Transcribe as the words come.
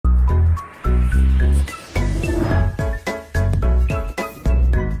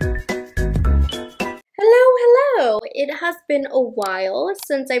has been a while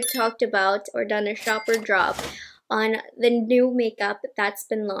since I've talked about or done a shopper drop on the new makeup that's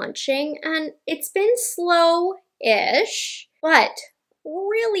been launching, and it's been slow-ish, but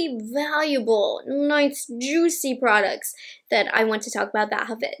really valuable, nice, juicy products that I want to talk about that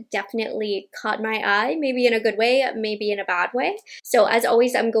have definitely caught my eye, maybe in a good way, maybe in a bad way. So as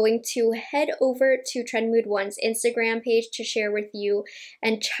always, I'm going to head over to Trend Mood One's Instagram page to share with you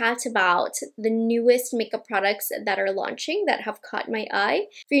and chat about the newest makeup products that are launching that have caught my eye.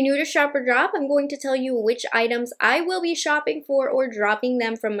 If you're new to Shopper Drop, I'm going to tell you which items I will be shopping for or dropping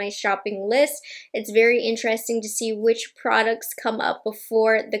them from my shopping list. It's very interesting to see which products come up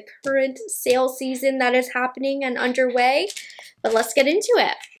before the current sale season that is happening and underway. But let's get into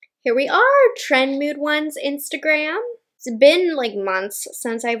it. Here we are, Trend Mood One's Instagram. It's been like months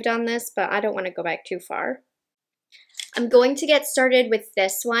since I've done this, but I don't want to go back too far. I'm going to get started with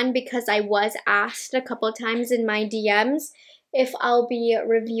this one because I was asked a couple times in my DMs if I'll be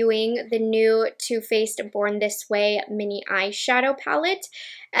reviewing the new Too Faced Born This Way mini eyeshadow palette.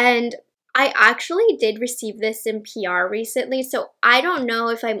 And I actually did receive this in PR recently, so I don't know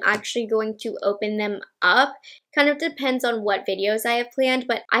if I'm actually going to open them up. Kind of depends on what videos I have planned,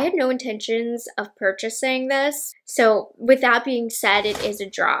 but I had no intentions of purchasing this. So with that being said, it is a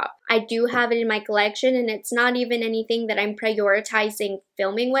drop. I do have it in my collection, and it's not even anything that I'm prioritizing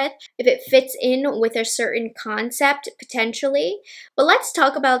filming with. If it fits in with a certain concept, potentially. But let's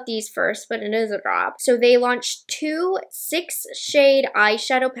talk about these first, but it is a drop. So they launched two 6-shade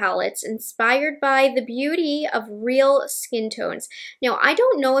eyeshadow palettes inspired by the beauty of real skin tones. Now, I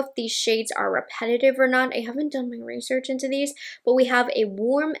don't know if these shades are repetitive or not. I haven't done my research into these, but we have a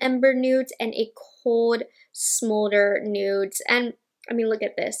warm ember nudes and a cold smolder nudes. And I mean, look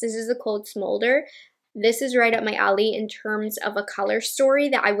at this. This is a cold smolder. This is right up my alley in terms of a color story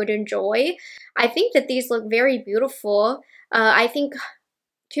that I would enjoy. I think that these look very beautiful. I think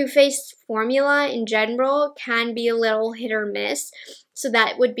Too Faced formula in general can be a little hit or miss. So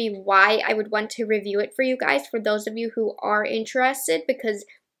that would be why I would want to review it for you guys, for those of you who are interested, because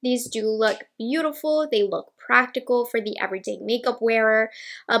these do look beautiful. They look practical for the everyday makeup wearer.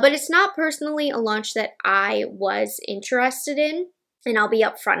 But it's not personally a launch that I was interested in. And I'll be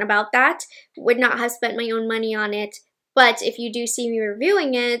upfront about that. Would not have spent my own money on it. But if you do see me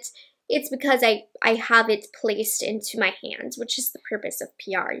reviewing it, it's because I have it placed into my hands, which is the purpose of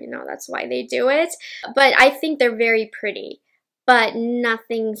PR, you know, that's why they do it. But I think they're very pretty, but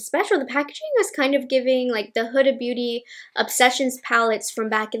nothing special. The packaging is kind of giving like the Huda Beauty Obsessions palettes from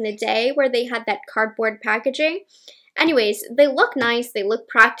back in the day where they had that cardboard packaging. Anyways, they look nice, they look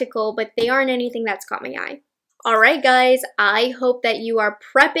practical, but they aren't anything that's caught my eye. Alright guys, I hope that you are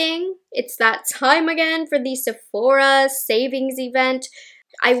prepping. It's that time again for the Sephora savings event.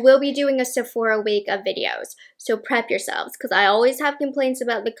 I will be doing a Sephora week of videos, so prep yourselves, because I always have complaints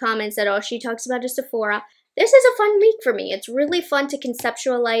about the comments that, oh, she talks about a Sephora. This is a fun week for me. It's really fun to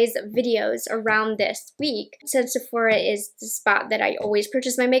conceptualize videos around this week, since Sephora is the spot that I always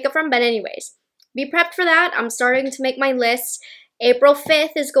purchase my makeup from. But anyways, be prepped for that. I'm starting to make my list. April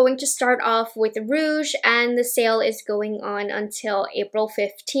 5th is going to start off with Rouge, and the sale is going on until April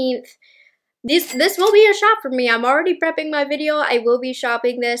 15th. This will be a shop for me. I'm already prepping my video. I will be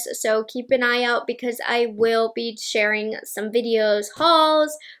shopping this, so keep an eye out because I will be sharing some videos,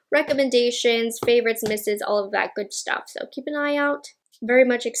 hauls, recommendations, favorites, misses, all of that good stuff. So keep an eye out. Very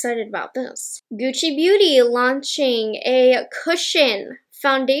much excited about this. Gucci Beauty launching a cushion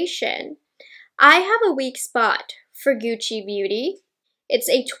foundation. I have a weak spot for Gucci Beauty. It's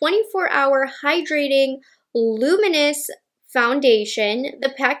a 24-hour hydrating luminous foundation.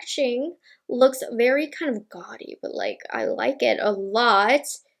 The packaging looks very kind of gaudy, but like I like it a lot.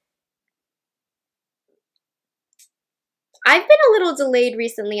 I've been a little delayed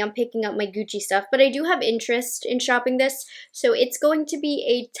recently on picking up my Gucci stuff, but I do have interest in shopping this, so it's going to be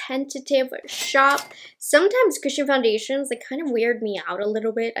a tentative shop. Sometimes cushion foundations, they kind of weird me out a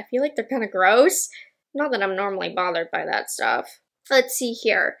little bit. I feel like they're kind of gross. Not that I'm normally bothered by that stuff. Let's see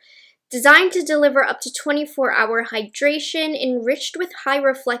here. Designed to deliver up to 24-hour hydration, enriched with high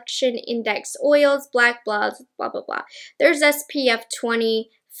reflection index oils, black blah, blah, blah, blah. There's SPF 20,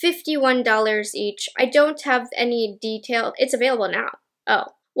 $51 each. I don't have any detail. It's available now. Oh,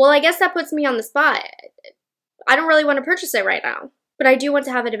 well, I guess that puts me on the spot. I don't really want to purchase it right now, but I do want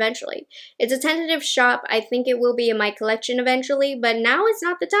to have it eventually. It's a tentative shop. I think it will be in my collection eventually, but now is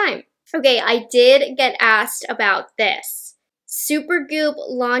not the time. Okay, I did get asked about this. Supergoop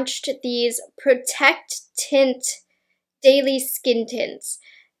launched these Protect Tint Daily Skin Tints.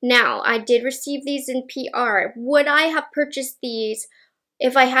 Now, I did receive these in PR. Would I have purchased these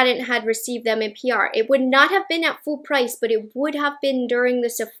if I hadn't had received them in PR. It would not have been at full price, but it would have been during the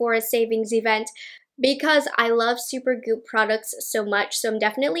Sephora savings event because I love Supergoop products so much. So I'm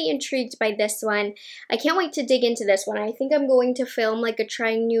definitely intrigued by this one. I can't wait to dig into this one. I think I'm going to film like a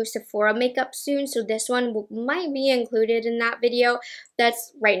trying new Sephora makeup soon, so this one might be included in that video.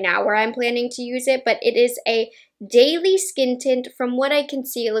 That's right now where I'm planning to use it, but it is a daily skin tint. From what I can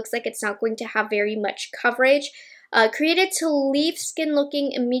see, it looks like it's not going to have very much coverage. Created to leave skin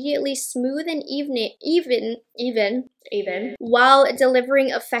looking immediately smooth and even, while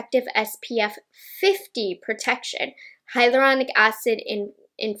delivering effective SPF 50 protection. Hyaluronic acid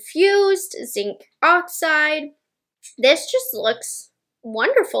infused, zinc oxide. This just looks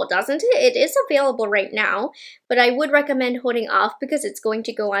wonderful, doesn't it? It is available right now, but I would recommend holding off because it's going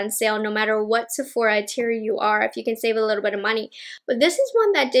to go on sale no matter what Sephora tier you are, if you can save a little bit of money. But this is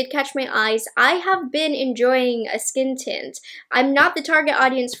one that did catch my eyes. I have been enjoying a skin tint. I'm not the target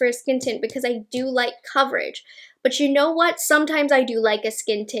audience for a skin tint because I do like coverage. But you know what? Sometimes I do like a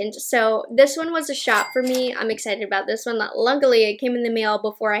skin tint. So this one was a shop for me. I'm excited about this one. Luckily, it came in the mail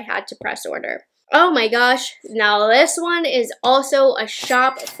before I had to press order. Oh my gosh, now this one is also a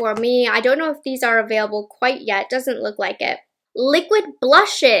shop for me. I don't know if these are available quite yet, doesn't look like it. Liquid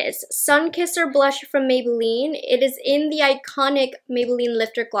blushes, Sunkisser blush from Maybelline. It is in the iconic Maybelline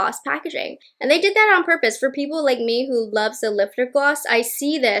Lifter Gloss packaging. And they did that on purpose. For people like me who loves the Lifter Gloss, I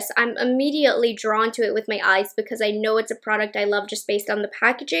see this, I'm immediately drawn to it with my eyes because I know it's a product I love just based on the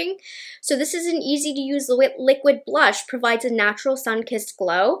packaging. So this is an easy to use liquid blush, provides a natural sun-kissed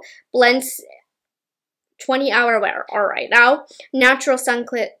glow, blends 20-hour wear, alright now. Natural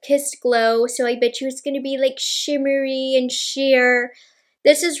sun-kissed glow, so I bet you it's going to be like shimmery and sheer.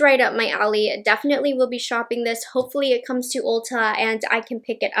 This is right up my alley. Definitely will be shopping this. Hopefully it comes to Ulta and I can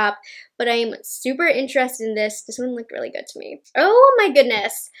pick it up, but I'm super interested in this. This one looked really good to me. Oh my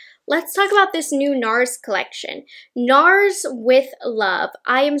goodness. Let's talk about this new NARS collection. NARS with love.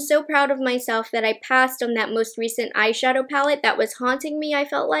 I am so proud of myself that I passed on that most recent eyeshadow palette that was haunting me, I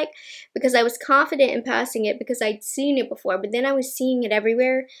felt like, because I was confident in passing it because I'd seen it before, but then I was seeing it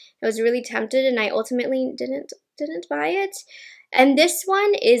everywhere. I was really tempted and I ultimately didn't buy it. And this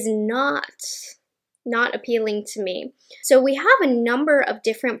one is not appealing to me. So we have a number of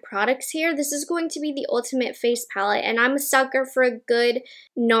different products here. This is going to be the ultimate face palette, and I'm a sucker for a good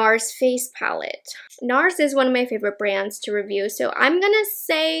NARS face palette. NARS is one of my favorite brands to review, so I'm gonna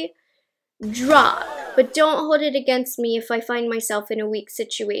say drop, but don't hold it against me if I find myself in a weak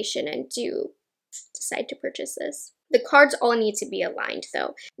situation and do decide to purchase this. The cards all need to be aligned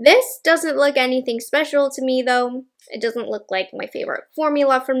though. This doesn't look anything special to me though. It doesn't look like my favorite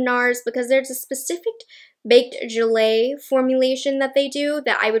formula from NARS because there's a specific baked gelée formulation that they do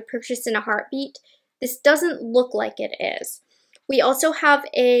that I would purchase in a heartbeat. This doesn't look like it is. We also have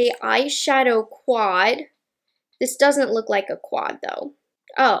a eyeshadow quad. This doesn't look like a quad though.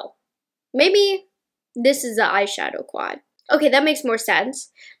 Oh, maybe this is the eyeshadow quad. Okay, that makes more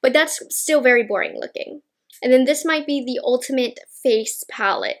sense, but that's still very boring looking. And then this might be the ultimate face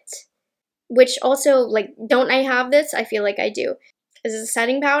palette, which also, like, don't I have this? I feel like I do. Is this a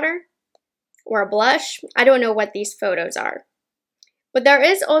setting powder or a blush? I don't know what these photos are. But there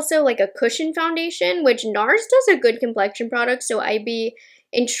is also like a cushion foundation, which NARS does a good complexion product, so I'd be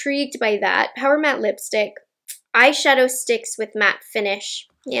intrigued by that. Power matte lipstick, eyeshadow sticks with matte finish.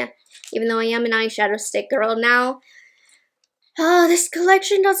 Yeah, even though I am an eyeshadow stick girl now. Oh, this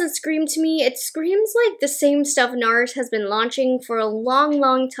collection doesn't scream to me. It screams like the same stuff NARS has been launching for a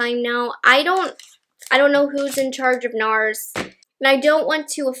long time now. I don't know who's in charge of NARS, and I don't want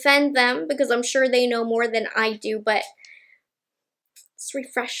to offend them because I'm sure they know more than I do, but let's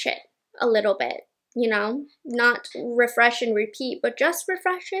refresh it a little bit, you know? Not refresh and repeat, but just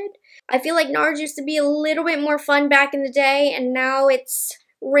refresh it. I feel like NARS used to be a little bit more fun back in the day, and now it's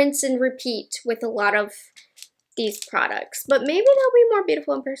rinse and repeat with a lot of these products, but maybe they'll be more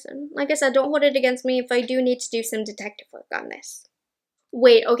beautiful in person. Like I said, don't hold it against me if I do need to do some detective work on this.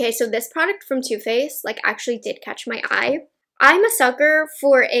 Wait, okay, so this product from Too Faced like actually did catch my eye. I'm a sucker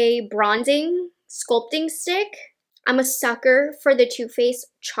for a bronzing sculpting stick. I'm a sucker for the Too Faced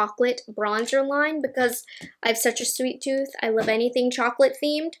chocolate bronzer line because I have such a sweet tooth. I love anything chocolate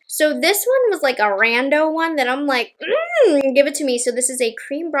themed. So this one was like a rando one that I'm like, give it to me. So this is a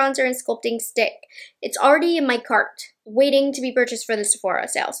cream bronzer and sculpting stick. It's already in my cart, waiting to be purchased for the Sephora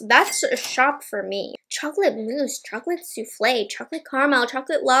sale. So that's a shop for me. Chocolate mousse, chocolate souffle, chocolate caramel,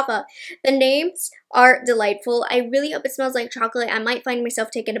 chocolate lava. The names are delightful. I really hope it smells like chocolate. I might find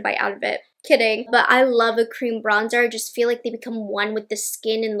myself taking a bite out of it. Kidding. But I love a cream bronzer. I just feel like they become one with the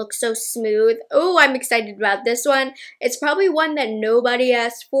skin and look so smooth. Oh, I'm excited about this one. It's probably one that nobody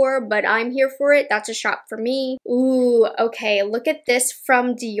asked for, but I'm here for it. That's a shop for me. Ooh, okay. Look at this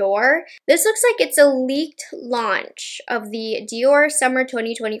from Dior. This looks like it's a leaked launch of the Dior Summer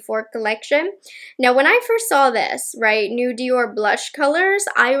 2024 collection. Now, when I first saw this, right, new Dior blush colors,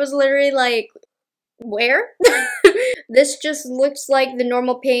 I was literally like, where? This just looks like the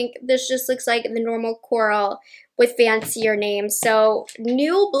normal pink. This just looks like the normal coral with fancier names. So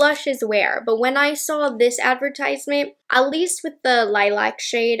new blushes where? But when I saw this advertisement, at least with the lilac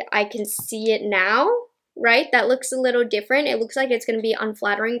shade, I can see it now, right? That looks a little different. It looks like it's going to be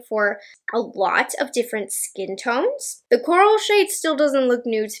unflattering for a lot of different skin tones. The coral shade still doesn't look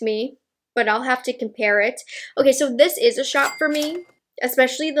new to me, but I'll have to compare it. Okay, so this is a shop for me,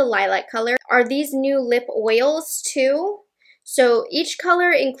 especially the lilac color. Are these new lip oils too? So each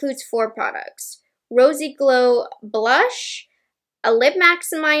color includes 4 products. Rosy Glow Blush, a Lip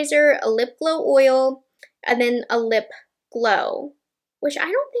Maximizer, a Lip Glow Oil, and then a Lip Glow, which I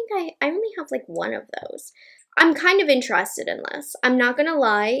don't think I only have like 1 of those. I'm kind of interested in this. I'm not gonna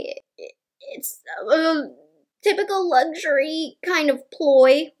lie. It's a typical luxury kind of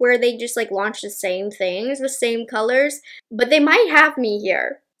ploy where they just like launch the same things, the same colors, but they might have me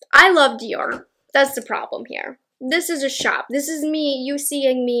here. I love Dior. That's the problem here. This is a shop. This is me, you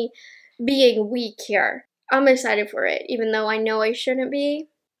seeing me being weak here. I'm excited for it, even though I know I shouldn't be.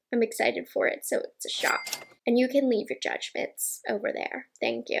 I'm excited for it, so it's a shop. And you can leave your judgments over there.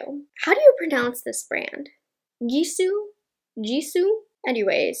 Thank you. How do you pronounce this brand? Jisoo? Jisoo?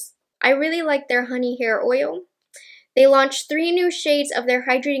 Anyways, I really like their honey hair oil. They launched 3 new shades of their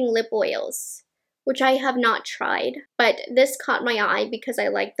hydrating lip oils, which I have not tried, but this caught my eye because I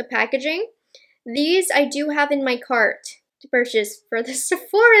like the packaging. These I do have in my cart to purchase for the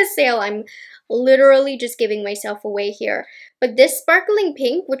Sephora sale. I'm literally just giving myself away here. But this sparkling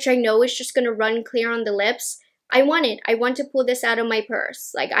pink, which I know is just going to run clear on the lips, I want it. I want to pull this out of my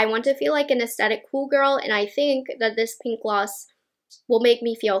purse. Like, I want to feel like an aesthetic cool girl, and I think that this pink gloss will make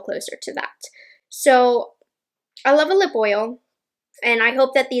me feel closer to that. So, I love a lip oil, and I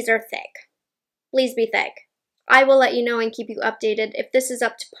hope that these are thick. Please be thick. I will let you know and keep you updated if this is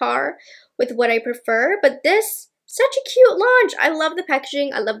up to par with what I prefer, but this, such a cute launch. I love the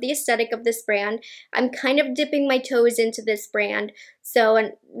packaging. I love the aesthetic of this brand. I'm kind of dipping my toes into this brand. So,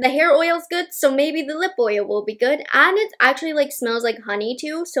 and the hair oil is good, so maybe the lip oil will be good. And it actually like smells like honey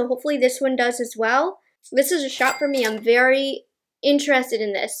too, so hopefully this one does as well. This is a shop for me. I'm very interested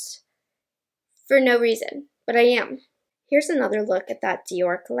in this for no reason, but I am. Here's another look at that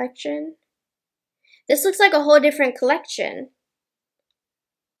Dior collection. This looks like a whole different collection.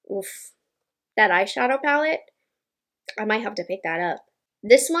 Oof. That eyeshadow palette, I might have to pick that up.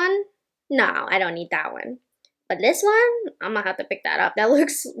 This one, no, I don't need that one. But this one, I'm gonna have to pick that up. That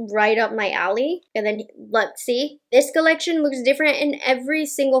looks right up my alley. And then, look, see? This collection looks different in every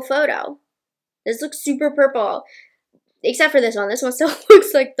single photo. This looks super purple. Except for this one. This one still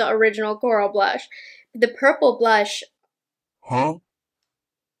looks like the original coral blush. The purple blush. Huh?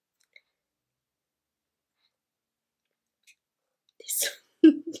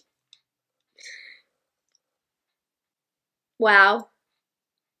 Wow.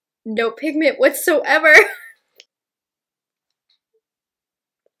 No pigment whatsoever.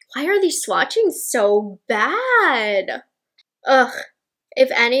 Why are these swatching so bad? Ugh.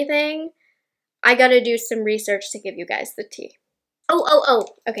 If anything, I gotta do some research to give you guys the tea. Oh.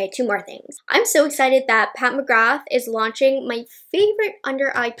 Okay, 2 more things. I'm so excited that Pat McGrath is launching my favorite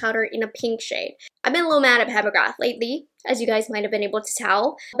under eye powder in a pink shade. I've been a little mad at Pat McGrath lately, as you guys might have been able to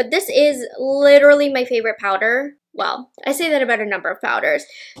tell. But this is literally my favorite powder. Well, I say that about a number of powders.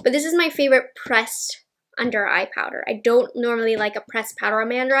 But this is my favorite pressed under eye powder. I don't normally like a pressed powder on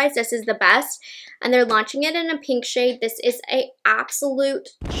my under eyes. This is the best. And they're launching it in a pink shade. This is an absolute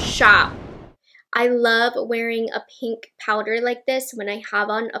shop. I love wearing a pink powder like this when I have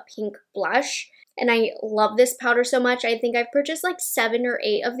on a pink blush. And I love this powder so much. I think I've purchased like 7 or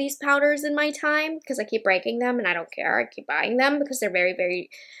 8 of these powders in my time because I keep breaking them and I don't care. I keep buying them because they're very, very,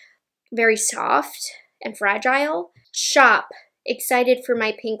 very soft and fragile. Shop. Excited for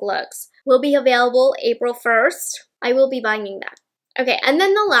my pink looks. Will be available April 1st. I will be buying that. Okay, and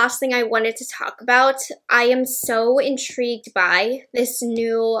then the last thing I wanted to talk about, I am so intrigued by this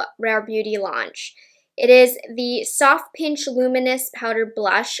new Rephr Beauty launch. It is the Soft Pinch Luminous Powder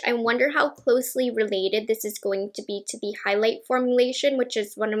Blush. I wonder how closely related this is going to be to the highlight formulation, which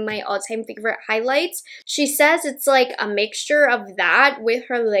is one of my all-time favorite highlights. She says it's like a mixture of that with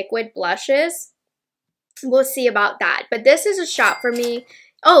her liquid blushes. we'll see about that. But this is a shop for me.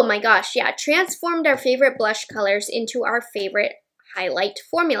 Oh my gosh, yeah, transformed our favorite blush colors into our favorite highlight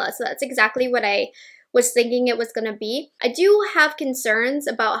formula. So that's exactly what I was thinking it was going to be. I do have concerns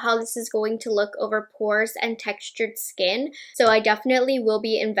about how this is going to look over pores and textured skin, so I definitely will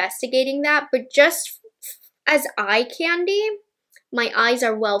be investigating that. But just as eye candy, my eyes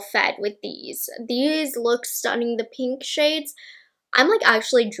are well fed with these. These look stunning, the pink shades. I'm like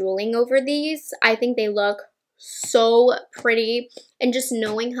actually drooling over these. I think they look so pretty, and just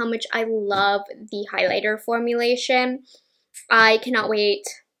knowing how much I love the highlighter formulation, I cannot wait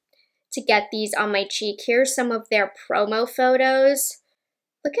to get these on my cheek. Here's some of their promo photos.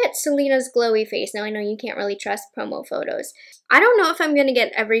 Look at Selena's glowy face. Now I know you can't really trust promo photos. I don't know if I'm gonna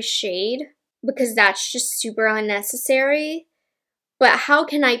get every shade because that's just super unnecessary, but how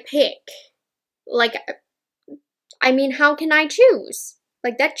can I pick? Like, I mean, how can I choose?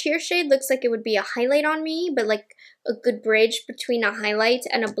 Like, that cheer shade looks like it would be a highlight on me, but like a good bridge between a highlight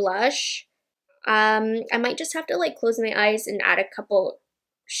and a blush. I might just have to like close my eyes and add a couple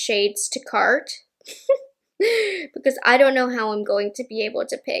shades to cart because I don't know how I'm going to be able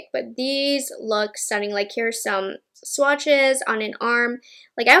to pick, but these look stunning. Like, here's some swatches on an arm.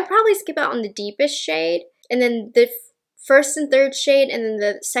 Like, I would probably skip out on the deepest shade, and then the first and third shade, and then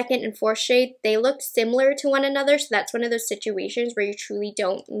the second and fourth shade, they look similar to one another. So that's one of those situations where you truly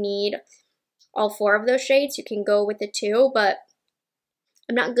don't need all four of those shades. You can go with the two, but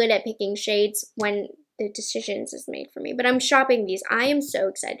I'm not good at picking shades when the decisions is made for me. But I'm shopping these. I am so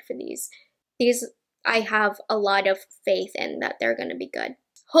excited for these. These I have a lot of faith in that they're going to be good.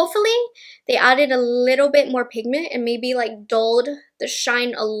 Hopefully they added a little bit more pigment and maybe like dulled the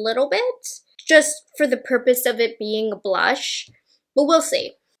shine a little bit, just for the purpose of it being a blush, but we'll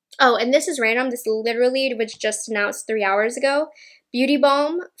see. Oh, and this is random. This literally was just announced 3 hours ago. Beauty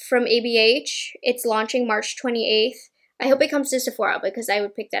Balm from ABH. It's launching March 28th. I hope it comes to Sephora because I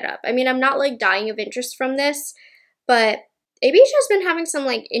would pick that up. I mean, I'm not like dying of interest from this, but ABH has been having some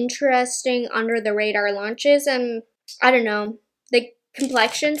like interesting under the radar launches, and I don't know, the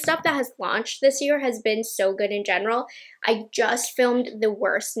complexion stuff that has launched this year has been so good in general. I just filmed the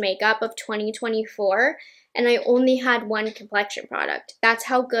worst makeup of 2024 and I only had one complexion product. That's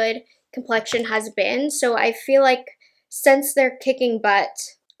how good complexion has been. So I feel like since they're kicking butt,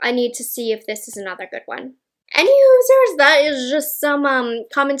 I need to see if this is another good one. Any users, that is just some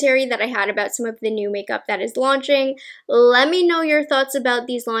commentary that I had about some of the new makeup that is launching. Let me know your thoughts about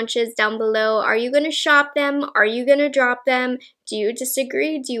these launches down below. Are you going to shop them? Are you going to drop them? Do you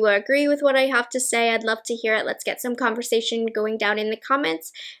disagree? Do you agree with what I have to say? I'd love to hear it. Let's get some conversation going down in the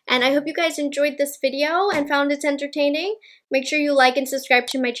comments. And I hope you guys enjoyed this video and found it entertaining. Make sure you like and subscribe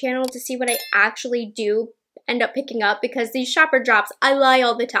to my channel to see what I actually do end up picking up, because these shopper drops, I lie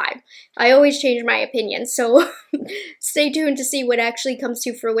all the time. I always change my opinion, so stay tuned to see what actually comes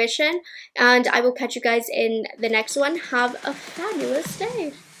to fruition, and I will catch you guys in the next one. Have a fabulous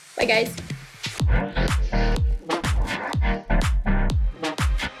day. Bye, guys.